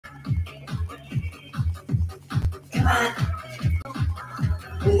on.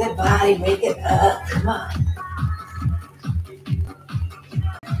 Move that body, wake it up. Come on.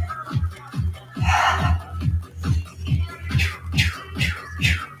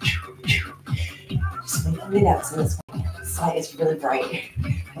 Just wake it up so this light is really bright.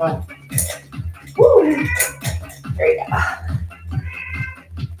 Come on. Woo! There you go.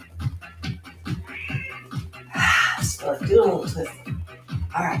 So let's do a little twist.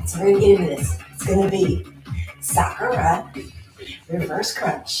 All right, so we're gonna get into this. It's gonna be soccer run, reverse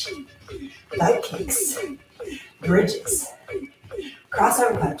crunch, butt kicks, bridges,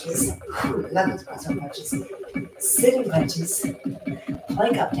 crossover punches, not those crossover punches, sitting punches,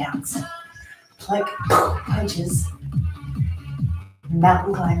 plank up downs, plank punches,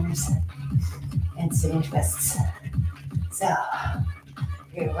 mountain climbers, and sitting twists. So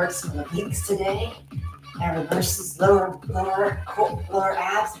we're gonna work some obliques today. And reverses lower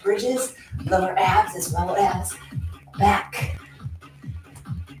abs, bridges, lower abs as well as back.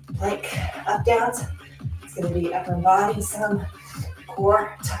 Plank up downs. It's going to be upper body, some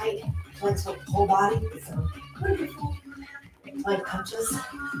core tight, planks with whole body. So wonderful. Plank punches,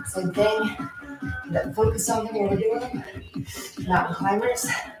 same thing. But focus on them when we're doing mountain climbers.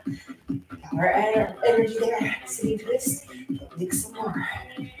 Our energy there, sitting twist, dig some more.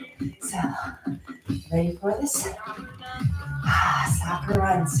 So, ready for this? Soccer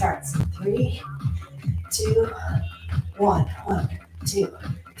run starts in 3, 2, 1. 1, 2,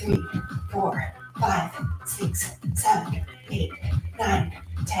 3, 4, 5, 6, 7, 8, 9,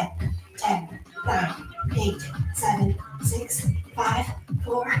 10, 10, 9, 8, 7, 6, 5,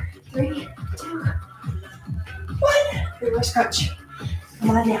 4, 3, 2, 1. Reverse crunch. Come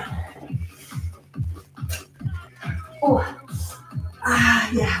on down. Oh,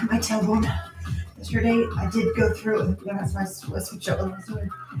 yeah, my tailbone. Yesterday, I did go through it. That's my switch up.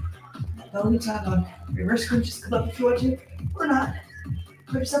 Bony tailbone. Reverse crunches. Come up if you want to, or not.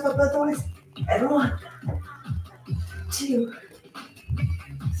 Put yourself up both ways. And 1, 2,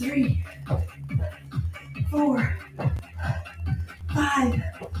 3, 4, 5,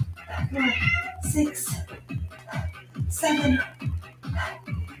 6, 7,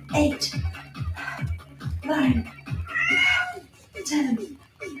 8, 9, 10,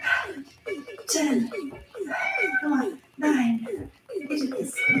 10, come on, 9,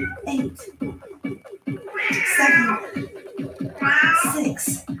 8, 7,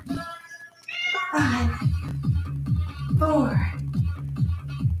 6, 5, 4,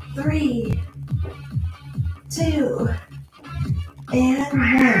 3, 2, and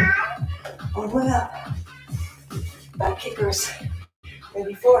 1. Open up. Back kickers.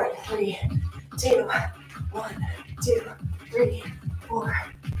 Ready for it. 3, 2, 1, 2, 3, 4,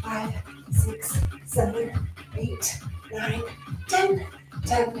 5, 6, 7, 8, 9, 10,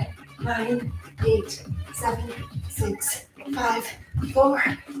 10, 9, 8, 7, 6, 5, 4,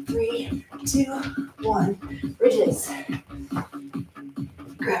 3, 2, 1. Bridges.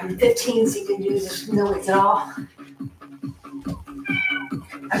 Grabbing 15 so you can do this with no weights at all.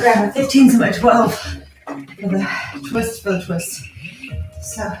 I grabbed my 15s and my 12 for the twist.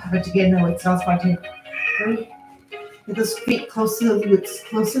 So I have to get no weights at all. So I take 3. Get those feet close to the glutes.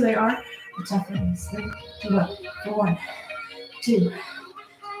 Closer they are, the tougher it is. 1, 2,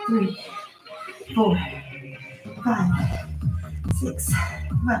 3, 4, 5, 6,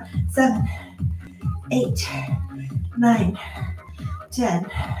 7, 8, 9, 10,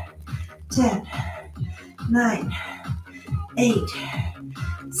 10, 9, 8,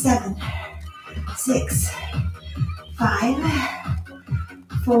 7, 6, 5,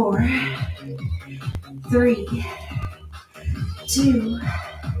 4, 3, 2,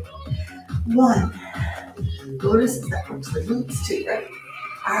 1. Notice that works the glutes too, right?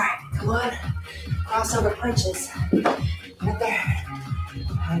 All right, come on. Crossover punches. Right there.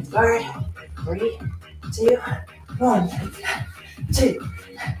 Hands guard. 3, 2, 1. 2,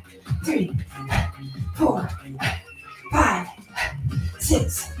 3, 4, 5,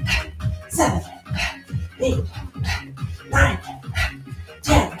 6, 7, 8, 9,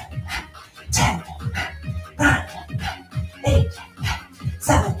 10, 10, 9, 8,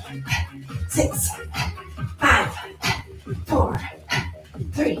 7, 6, 5, 4,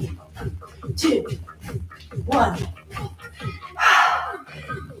 3, 2, 1.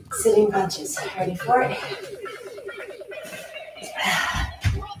 Sitting punches. Ready for it?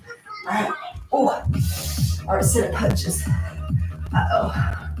 All right. Oh, or sitting punches.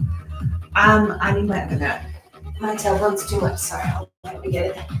 I need my that. My tailbone's too much. Sorry. Let me get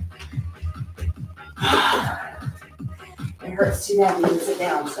it. It hurts too bad to sit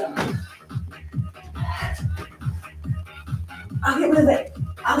down, so I'll get rid of it.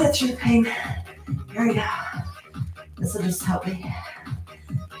 I'll get through the pain. Here we go. This will just help me.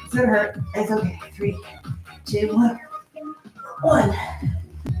 It's gonna hurt. It's okay. 3, 2, 1. 1,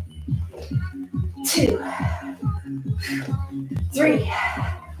 2, 3,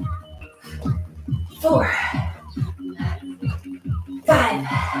 4, 5,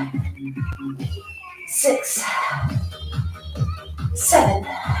 6, 7,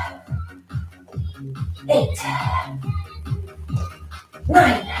 8,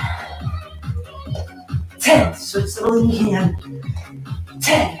 9, 10. Switch the lean hand.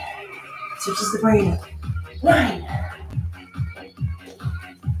 10. Switches the brain up. 9,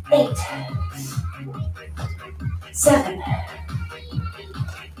 8, 7,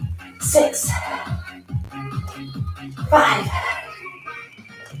 6, 5,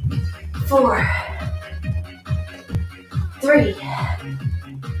 4, 3,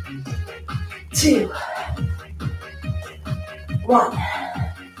 2, 1.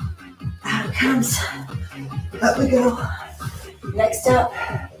 Out it comes. Up we go. Next up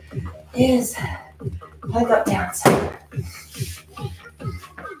is leg up downs.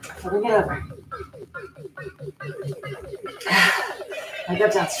 Bring it over. Leg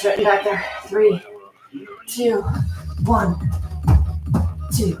up downs. Straighten back there. 3, 2, 1,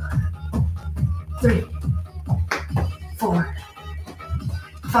 2, 3, 4,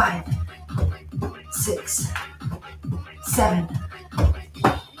 5, 6, 7,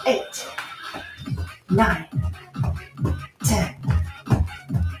 8, 9, 10,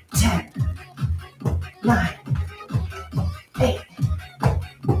 10, 9, 8,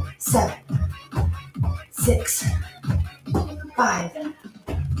 7, 6, 5,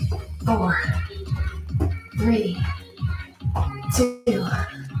 4, 3, 2,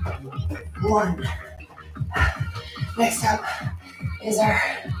 1. Next up is our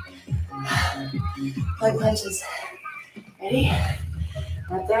leg lunges. Ready?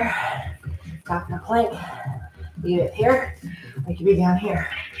 Right there. Top of the plank. Leave it here. Or you can be down here.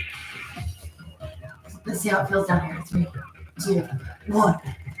 Let's see how it feels down here. 3, 2, 1,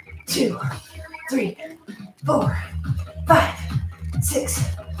 2, 3, 4, 5, 6,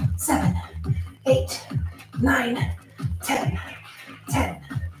 7, 8, 9, 10, 10,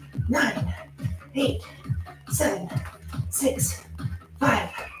 9, 8, 7, 6, 5,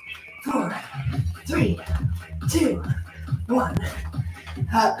 4, 3, 2, 1.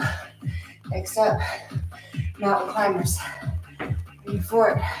 Up. Next up, mountain climbers. Ready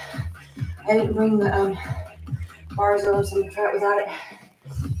for it. I didn't bring the bars over, so I'm gonna try it without it.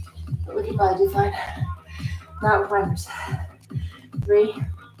 But we can probably do fine. Mountain climbers. 3,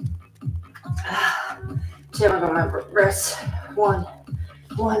 2. I'm gonna remember. Rest. 1,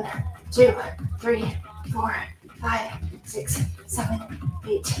 1, 2, 3, 4, 5, 6, 7,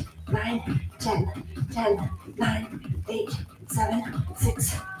 8, 9, 10, 10, 9, 8, 7,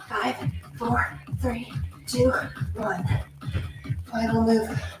 6, 5, 4, 3, 2, 1. Final move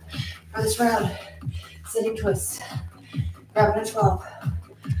for this round. Sitting twist. Grabbing a 12.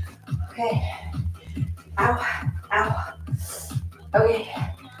 Okay. Ow. Ow. Okay.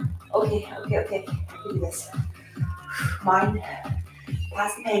 Okay. Okay. Okay. I can do this. Mind.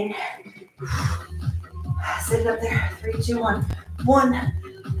 Past the pain. Sit it up there. 3, 2, 1. 1,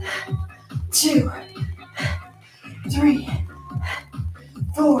 2, 3,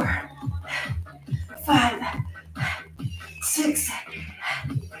 4, 5, 6,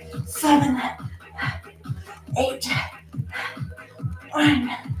 7, 8, 9,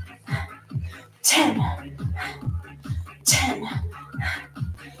 10, 10,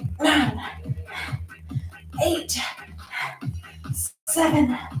 9, 8,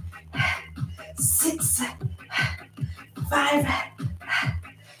 7, 6, 5,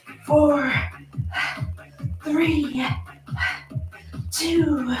 4, 3,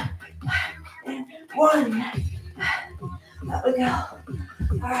 2, and 1. Up we go.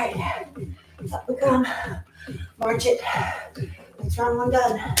 All right. Up we come. March it. That's round 1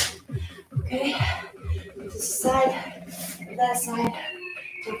 done. Okay. This side, that side.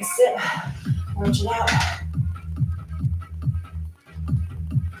 Take a sip. March it out.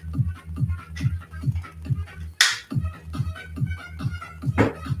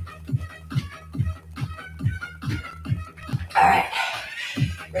 All right,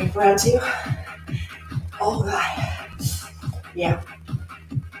 ready for round 2? Oh God, yeah.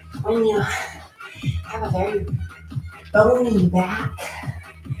 When you have a very bony back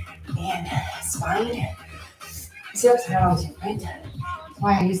and spine, sit-ups are not always right. That's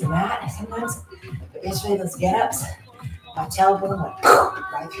why I use the mat sometimes. But yesterday, those get-ups, my tailbone went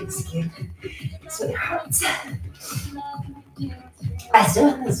right through the skin. So it hurts. I still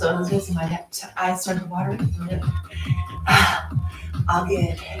have this one. This my eyes started watering. All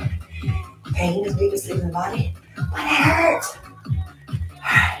good. Pain is biggest thing in the body. But it hurts.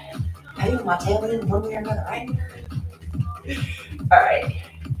 Alright. Pain with my tail in one way or another, right? Alright.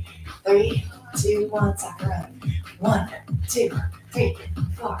 3, 2, 1, soccer run. 1, 2, 3,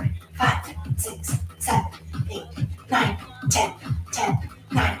 4, 5, 6, 7, 8, 9, 10, 10,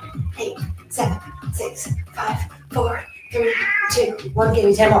 9, 8, 7, 6, 5, 4, 3, 2, 1. Give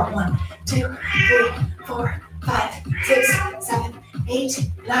me 10 more. 1, 2, 3, 4, 5, 6, 7,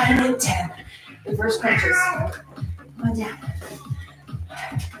 8, 9, and 10. Reverse crunches. One down.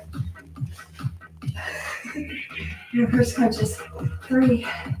 Reverse crunches. 3,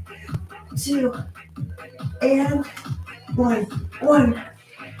 2, and 1. 1,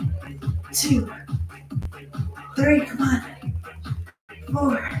 2, 3. Come on.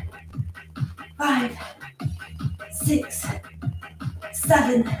 4, 5, 6,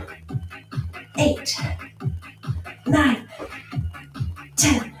 7, 8, 9,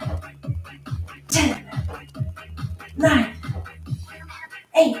 10, 10, 9,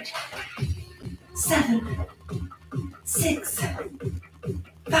 8, 7, 6,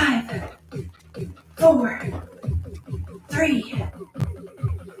 5, 4, 3,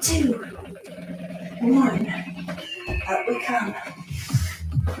 2, 1. Up we come.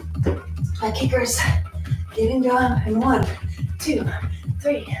 My kickers getting going in 1, 2,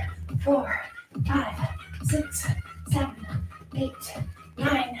 3, 4, 5, 6, 7, 8,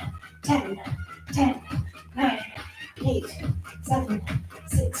 9, 10, 10, 9, 8, 7,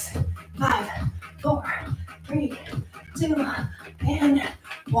 6, 5, 4, 3, 2, and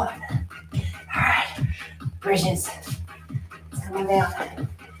 1. All right, bridges. Let's come on down.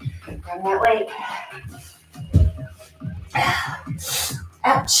 Grab that weight.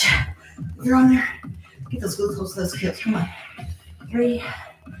 Ouch. You're on there. Get those glutes close to those hips. Come on. 3.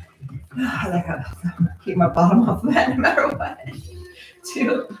 I like how I keep my bottom off of that no matter what.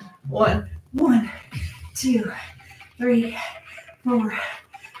 2, 1. 1, 2, 3, 4,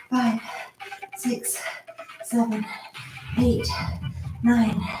 5, 6, 7, 8,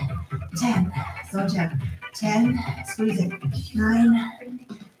 9, 10. Slow down. 10. Squeeze it. 9,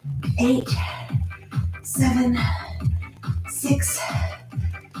 8, 7, 6,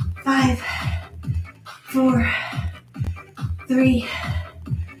 5, 4, 3,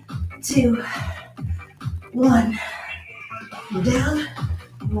 2, 1. Come down.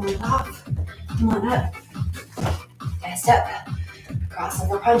 Come on off. Come on up. Fast up.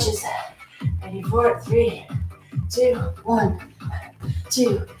 Crossover punches. Ready for it. 3, 2, 1.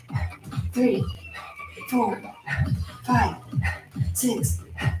 2, 3, 4, 5, 6,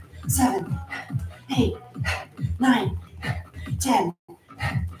 7, 8, 9, 10,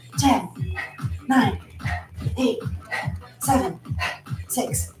 10, 9, 8, 7,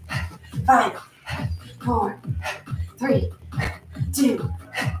 6, 5, 4, 3, 2,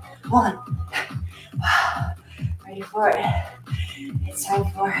 1. Ready for it. It's time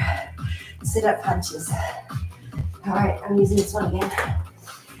for sit-up punches. All right, I'm using this one again.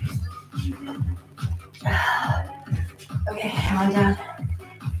 Okay, come on down.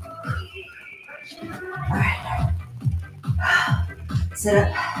 All right.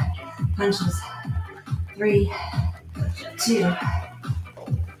 Sit-up punches. 3, 2,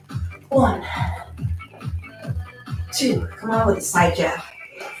 1. 2. Come on with a side jab.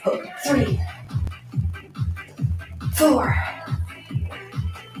 3, 4,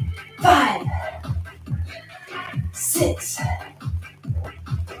 5, 6,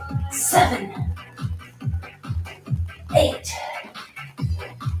 7, 8,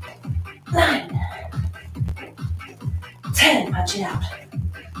 9, 10. Punch it out.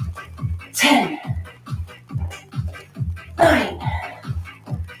 10, 9,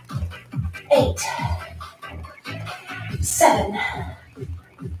 8, 7,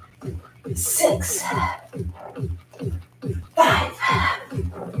 6, 5,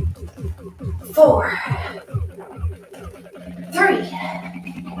 4, 3,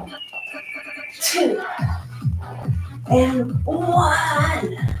 2, and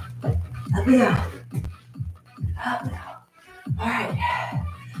 1. Up we go. Up we go. All right.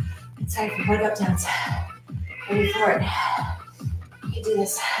 It's time for one up downs. Ready for it. You can do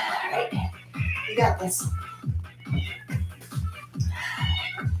this. All right. You got this.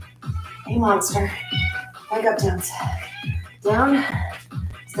 Hey, monster. Leg up downs. Down.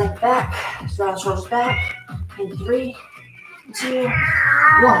 Step back. Draw the shoulders back. In 3, 2,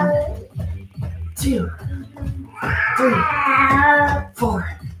 1. 2, 3,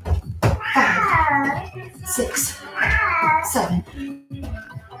 4, 5, 6, 7,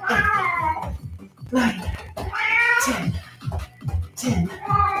 8, 9, 10, 10,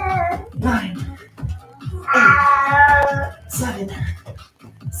 9, 8, 7,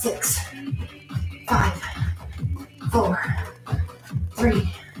 6, 5, 4,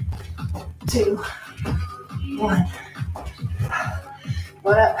 3, 2, 1.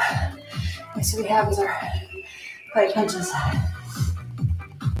 What up? Next we have is our plank punches.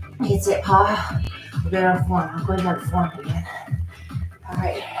 You can sit paw. We'll get our form. I'm going to our form again. All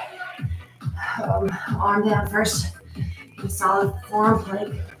right. Arm down first. In solid form,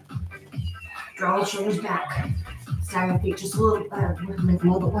 plank. Draw the shoulders back. Stagger feet just a little better. We're going to make them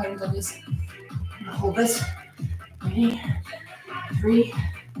a little bit wider than this. Hold this. Ready? 3,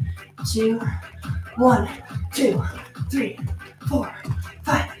 2, 1, 2, 3, 4,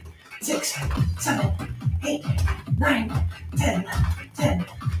 5, 6, 7, 8, 9, 10, 10,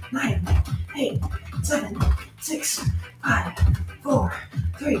 9, 8, 7, 6, 5, 4,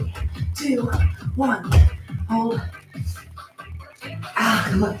 3, 2, 1. Hold.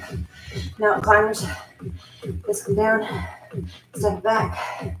 Come up. Now climbers. Let's come down. Step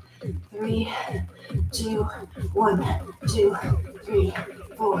back. 3, 2, 1, 2, 3,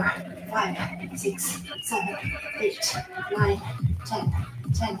 4, 5, 6, 7, 8, 9, 10,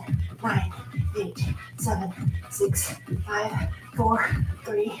 10, 9, 8, 7, 6, 5, 4,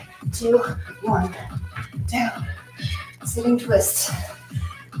 3, 2, 1. Down. Sitting twist.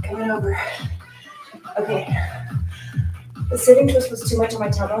 Coming over. Okay. The sitting twist was too much on my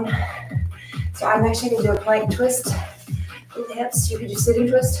tailbone. So I'm actually going to do a plank twist with the hips. You could do sitting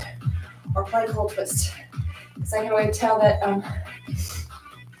twist or plank hold twist. Because I can already tell that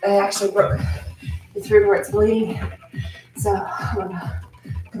I actually broke the through where it's bleeding. So I'm going to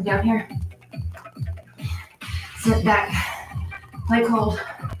come down here. Sit back. Plank hold.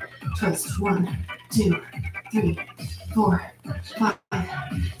 Twist. 1, 2, 3, 4, 5,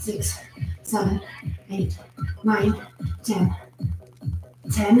 6, 7, 8, 9, 10,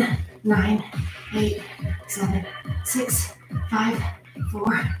 10, 9, 8, 7, 6, 5, 4,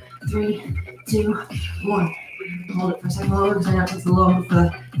 3, 2, 1. Hold it for a second longer because I know it takes a little bit for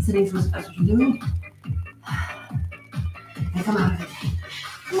the sitting twist. That's what you're doing. And come out of it.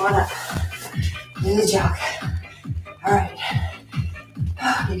 Come on up. Do the jog. All right.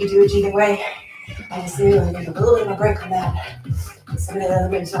 You can do it either way. I just knew I needed a little bit of a break on that. Some of the other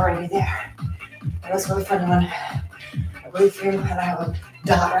moves are already there. That was a really funny one. I breathe through and I have a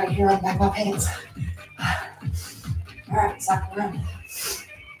dot right here on the back of my pants. All right, sock around.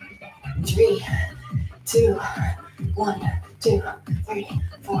 3, 2, 1, 2, 3,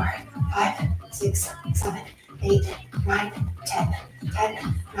 4, 5, 6, 7, 8, 9, 10,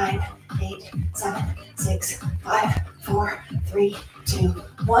 10, 9, 8, 7, 6, 5, 4, 3, 2,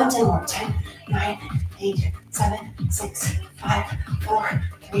 1. 10 more. 10, 9, 8, 7, 6, 5, 4,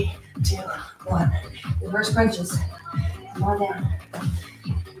 3, 2, 1. Reverse crunches. Come on down.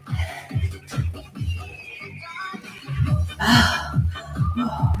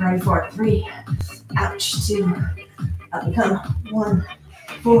 Ready for it. 3. Ouch. 2. Up and come. 1,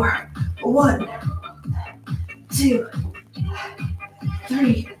 4, 1, 2,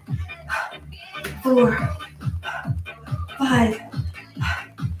 3, 4, 5,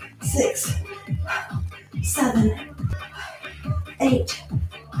 6, 7, 8,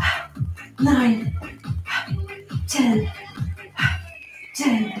 9, 10,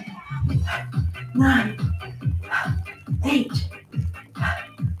 10, 9, 8,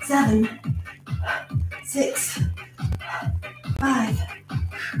 7, 6, 5,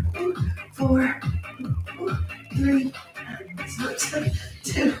 4, 3,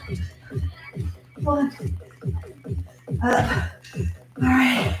 2, 1. Up. All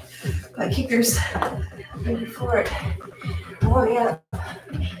right. My kickers. Ready for it. Warming up.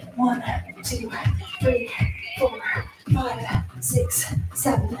 1, 2, 3, 4, 5, 6,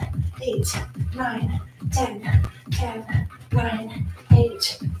 7, 8, 9, 10, 10, 9,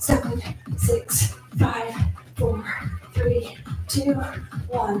 8, 7, 6, 5, 4, 3, 2,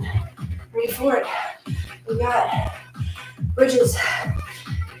 1. Ready for it. We got bridges.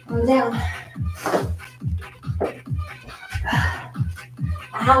 On down.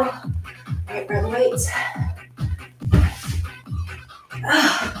 Ow. All right, grab the weights.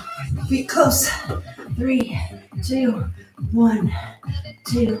 Feet close. 3, 2, 1,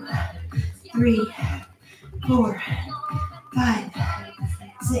 2, 3, 4, 5,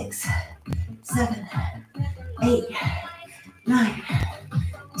 6, 7, 8, 9,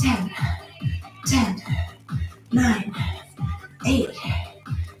 10, 10, 9, 8,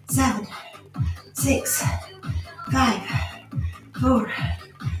 7, 6, 5, 4,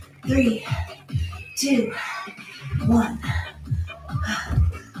 3, 2, 1.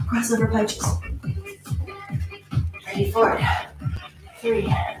 Crossover punches. Ready for it.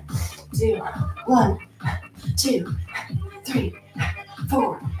 3, 2, 1, 2, 3,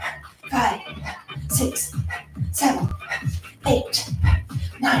 4, 5, 6, 7, 8,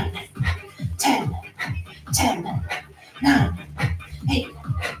 9, 10, 10, 9, 8,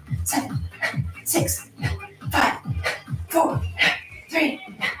 7, 6, 5, 4, 3,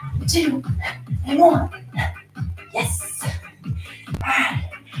 2, and 1. Yes. All right.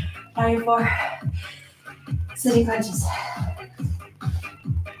 Now your 4 sitting crunches.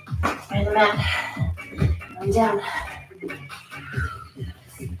 And the mat. Going down.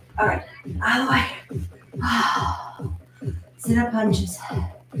 All right. All the way. Sit up punches.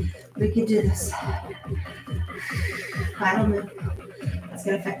 We can do this. Final move. It's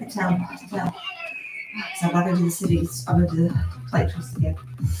going to affect the tail. So I'm not going to do the sitties. I'm going to do the plank twist again.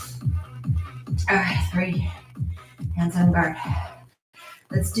 All right. 3. Hands on guard.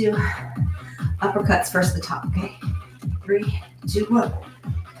 Let's do uppercuts first at the top, okay? 3, 2, 1.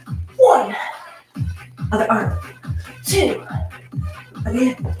 1. Other arm. 2.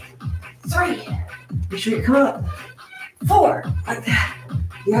 Again. 3. Make sure you come up. 4. Like that.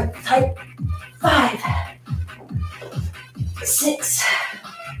 You have tight. 5. 6.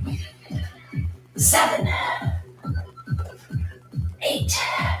 7. 8.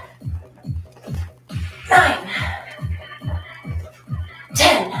 9.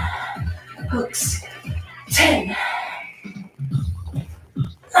 10. Hooks. 10.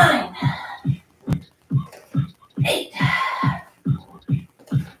 9. 8.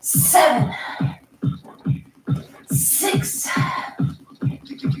 7. 6.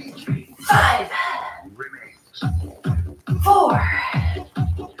 5. 4.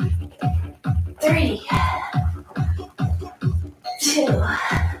 3. 2.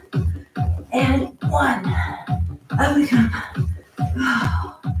 And 1. Up we come.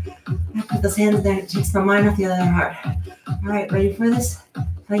 Oh. I put those hands there. It takes my mind off the other heart. All right, ready for this?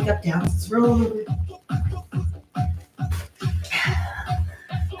 Plank up, down. Let's roll over.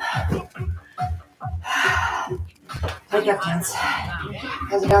 Plank up, down.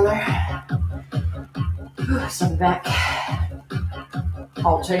 How's it down there? Step back.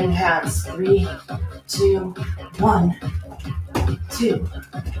 Alternating hands. 3, 2, 1. 2,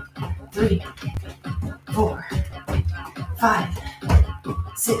 3, 4, 5,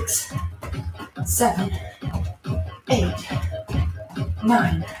 6, 7, 8,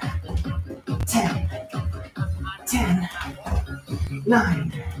 9, 10, 10,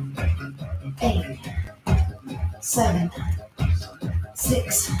 9, 8, 7,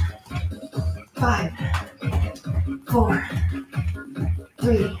 6, 5, 4,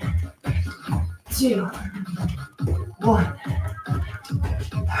 3, 2, 1.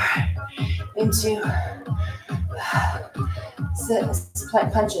 Into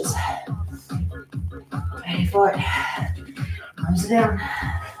plank punches. Ready for it. Arms down.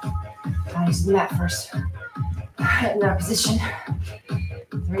 Eyes to the mat first. In our position.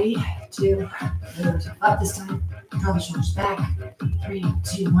 3, 2, up this time. Draw the shoulders back. 3,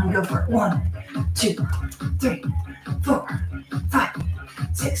 2, 1, go for it. 1, 2, 3, 4, 5,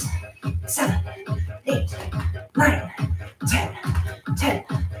 6, 7, 8, 9, 10, 10,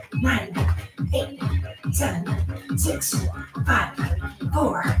 9, 8, 7, 6, 5,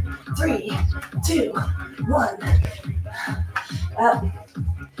 4, 3, 2, 1. Up.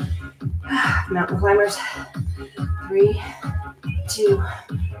 Mountain climbers. 3, 2,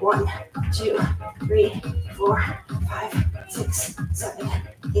 1, 2, 3, 4, 5, 6, 7,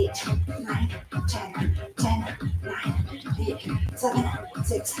 8, 9, 10, 10, 9, 8, 7,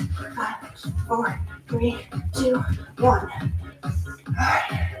 6, 5, 4, 3, 2, 1. All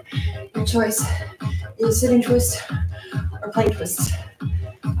right. Your choice is sitting twist or plank twist.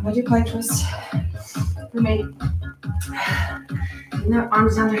 I'm gonna do plank twist for me. And their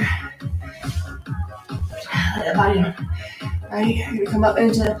arms down there. Let that body in. Alright, you're gonna come up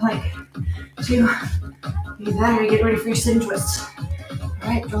into the plank. 2, either that or get ready for your sitting twist.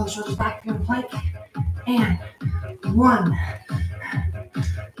 Alright, draw the shoulders back in the plank. And 1,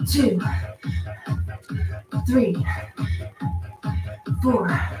 2, 3, 4,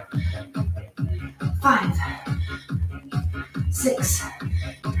 5, 6,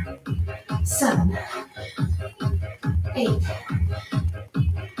 7, 8,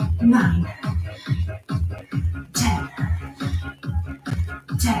 9, 10,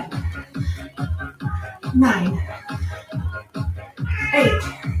 10, 9, 8,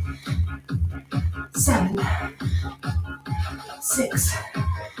 7, 6,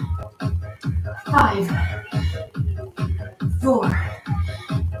 5, 4,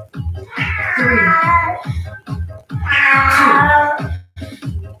 3, 2,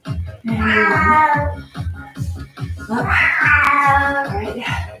 and 1. Up. All right.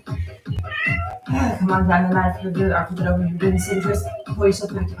 Come on down the mat if you're good. Arms it over. You're doing the same twist. Pull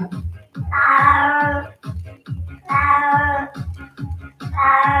yourself back to heaven. Come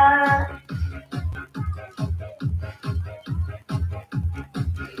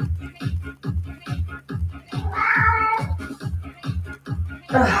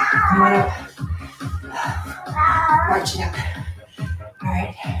on up. March it up. All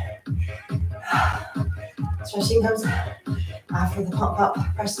right. Stretching comes after the pump up.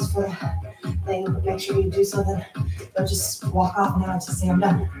 Presses for the thing. Make sure you do something. Don't just walk off now and just say I'm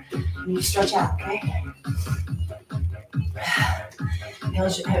done. You stretch out, okay?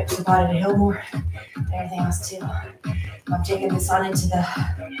 Help the body to heal more. And everything else too. I'm taking this on into the.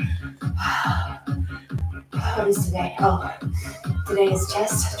 What is today? Oh, today is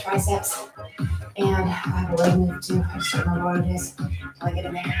chest, triceps, and I have a leg move too. I just don't remember what it is until I get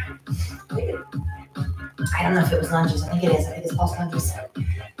in there. I don't know if it was lunges. I think it is. I think it's pulse lunges.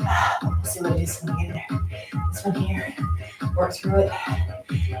 We'll see what it is when we get in there. This one here. Work through it.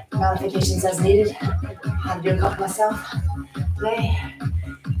 Modifications as needed. How to do a couple myself today.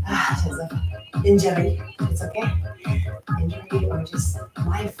 Because of injury. It's okay. Injury or just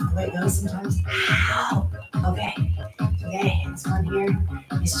life, the way it goes sometimes. Ow! Okay. Okay. This one here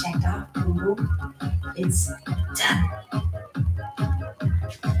is checked off. Boom, boom. It's done.